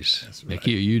 Cowboys. That's right.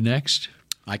 Mickey, are you next?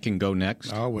 I can go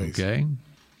next. Always. Okay.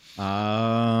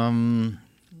 I'm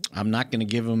not going to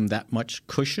give them that much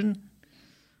cushion.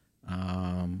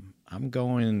 I'm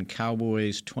going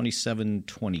Cowboys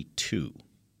 27-22.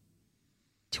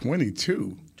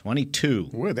 22? 22.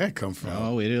 Where'd that come from?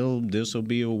 Oh, this will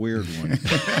be a weird one.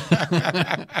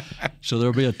 So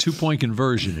there'll be a 2-point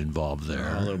conversion involved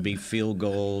there. There'll be field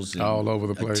goals and all over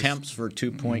the place. Attempts for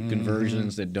 2-point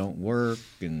conversions that don't work.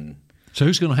 And so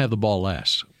who's going to have the ball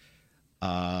last?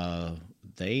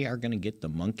 They are going to get the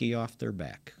monkey off their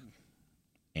back.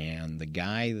 And the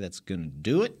guy that's going to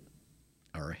do it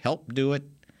or help do it,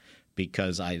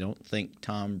 because I don't think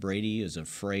Tom Brady is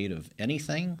afraid of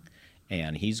anything,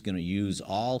 and he's going to use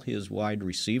all his wide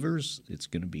receivers. It's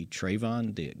going to be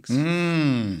Trayvon Diggs.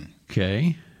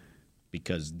 Okay.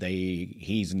 Because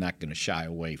he's not going to shy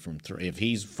away from if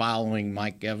he's following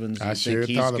Mike Evans. I sure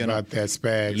thought about that,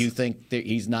 Spags. You think that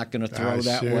he's not going to throw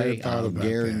that way? I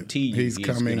guarantee you he's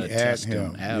coming going to at test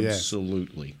him.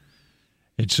 Absolutely. Yes.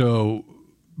 And so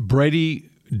Brady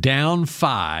down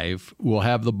 5 will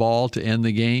have the ball to end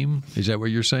the game. Is that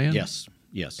what you're saying? Yes.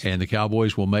 And the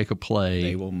Cowboys will make a play.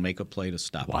 They will make a play to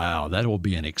stop it. Wow, that will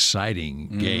be an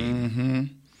exciting game. Mm-hmm.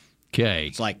 Okay.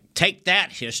 It's like, take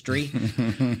that, history.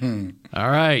 All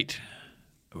right.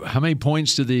 How many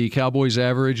points did the Cowboys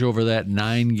average over that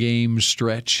 9-game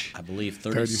stretch? I believe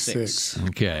 36.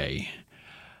 Okay.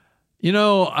 You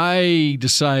know, I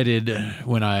decided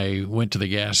when I went to the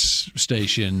gas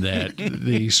station that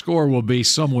the score will be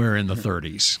somewhere in the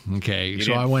 30s. Okay,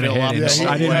 so I went ahead and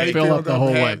I didn't fill up the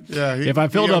whole way. If I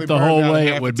filled up the whole way,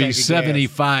 it would be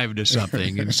 75 to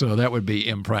something, and so that would be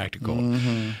impractical.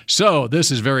 So this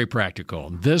is very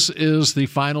practical. This is the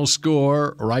final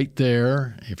score right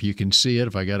there. If you can see it,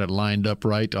 if I got it lined up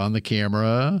right on the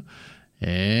camera.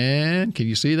 And can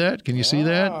you see that? Can you see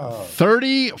that?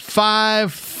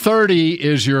 35-30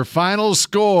 is your final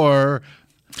score.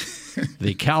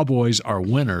 The Cowboys are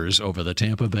winners over the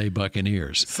Tampa Bay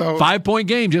Buccaneers. So 5-point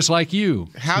game, just like you.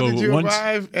 How did you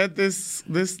arrive at this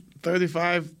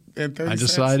 35 and 30 I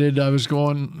decided I was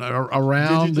going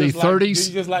around the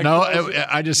 30s.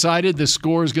 I decided the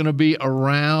score is going to be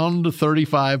around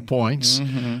 35 points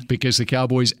because the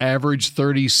Cowboys averaged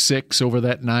 36 over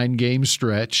that 9-game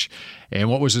stretch. And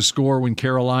what was the score when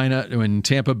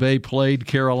Tampa Bay played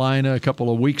Carolina a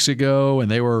couple of weeks ago and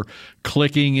they were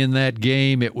clicking in that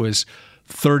game? It was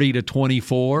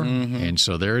 30-24. And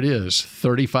so there it is,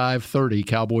 35-30.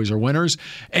 Cowboys are winners.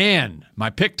 And my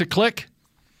pick to click,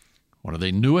 one of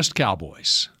the newest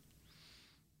Cowboys.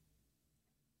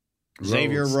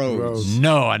 Xavier Rhodes.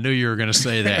 No, I knew you were going to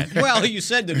say that. Well, you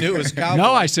said the newest Cowboy.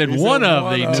 No, I said one of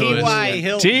the newest. T.Y.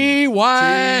 Hilton.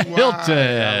 T.Y. Hilton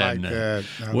I like that.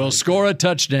 will score a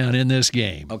touchdown in this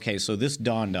game. Okay, so this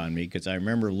dawned on me because I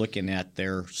remember looking at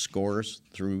their scores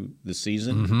through the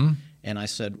season, and I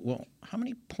said, well, how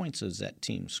many points has that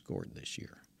team scored this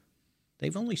year?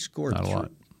 They've only scored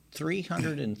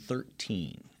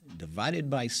 313. Divided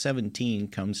by 17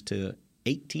 comes to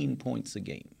 18 points a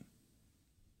game.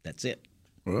 That's it.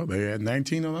 Well, they had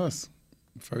 19 on us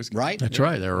first game. Right? That's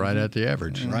right. They're right at the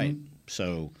average. Right.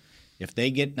 So if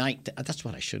they get 19, that's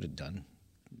what I should have done.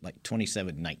 Like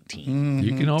 27-19.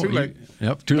 You can always. Too late.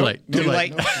 Yep, too late. Too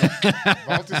late.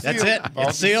 Vault is That's sealed. it. Vault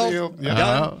It's is sealed. Yeah.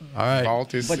 Done. All right.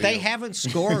 Vault is But they sealed. haven't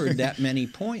scored that many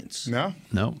points. No.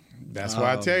 That's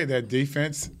why I tell you that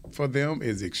defense for them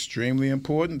is extremely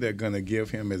important. They're going to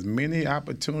give him as many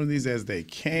opportunities as they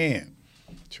can.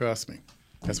 Trust me.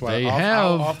 That's why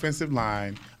our offensive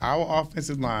line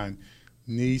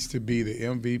needs to be the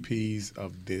MVPs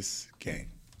of this game.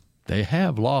 They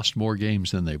have lost more games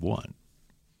than they've won.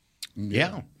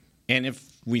 Yeah. And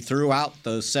if we threw out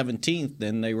the 17th,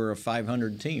 then they were a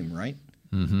 500 team, right?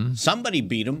 Somebody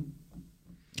beat them.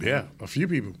 Yeah, a few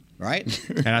people. Right?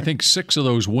 And I think 6 of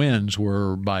those wins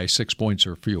were by 6 points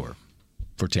or fewer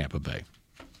for Tampa Bay.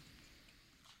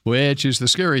 Which is the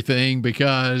scary thing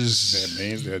because that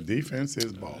means their defense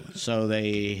is balling. So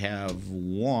they have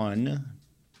won.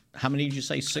 How many did you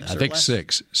say? 6 or less? I think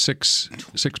 6. 6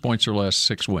 points or less,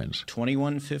 6 wins.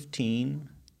 21-15,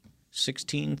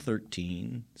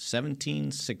 16-13,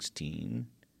 17-16,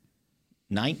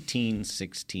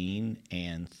 19-16,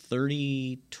 and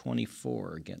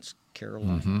 30-24 against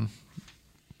Carolina.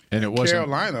 And it wasn't.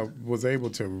 Carolina was able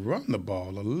to run the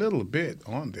ball a little bit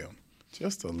on them.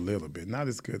 Just a little bit. Not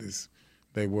as good as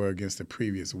they were against the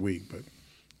previous week, but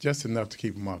just enough to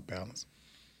keep them off balance.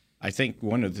 I think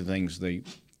one of the things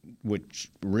which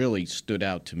really stood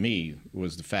out to me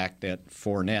was the fact that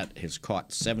Fournette has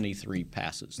caught 73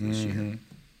 passes this year.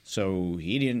 So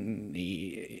he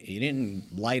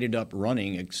didn't light it up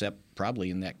running except probably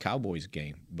in that Cowboys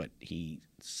game, but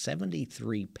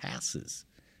 73 passes.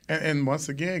 And once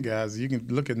again, guys, you can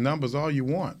look at numbers all you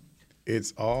want.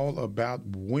 It's all about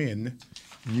when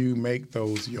you make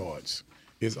those yards.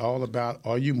 It's all about,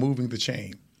 are you moving the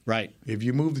chain? Right. If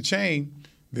you move the chain,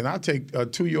 then I'll take a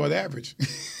 2-yard average.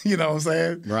 You know what I'm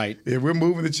saying? Right. If we're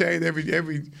moving the chain every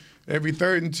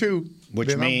 3rd and 2, which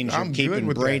then means I'm you're keeping good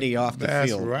with Brady that. off the That's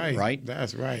field. Right. Right.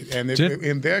 That's right. And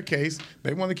in their case,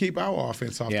 they want to keep our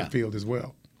offense off the field as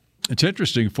well. It's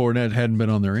interesting. Fournette hadn't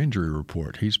been on their injury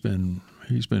report. He's been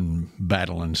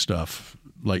battling stuff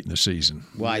late in the season.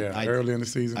 Well, early in the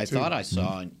season, I thought I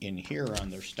saw in here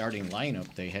on their starting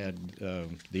lineup they had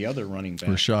the other running back.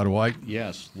 Rashad White?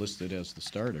 Yes, listed as the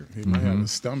starter. He might have a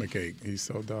stomach ache. He's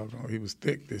so doggone. He was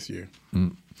thick this year.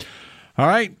 All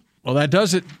right. Well, that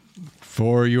does it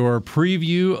for your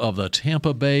preview of the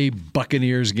Tampa Bay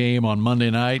Buccaneers game on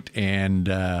Monday night. And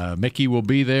Mickey will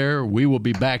be there. We will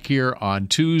be back here on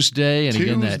Tuesday. And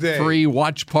again, that free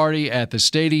watch party at the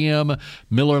stadium,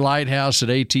 Miller Lighthouse at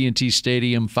AT&T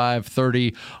Stadium,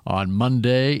 5:30 on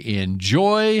Monday.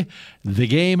 Enjoy the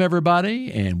game,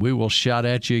 everybody. And we will shout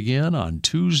at you again on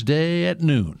Tuesday at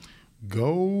noon.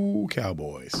 Go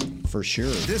Cowboys. For sure.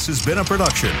 This has been a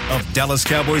production of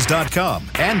DallasCowboys.com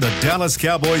and the Dallas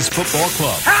Cowboys Football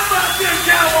Club. How about this,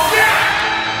 Cowboys? Yeah!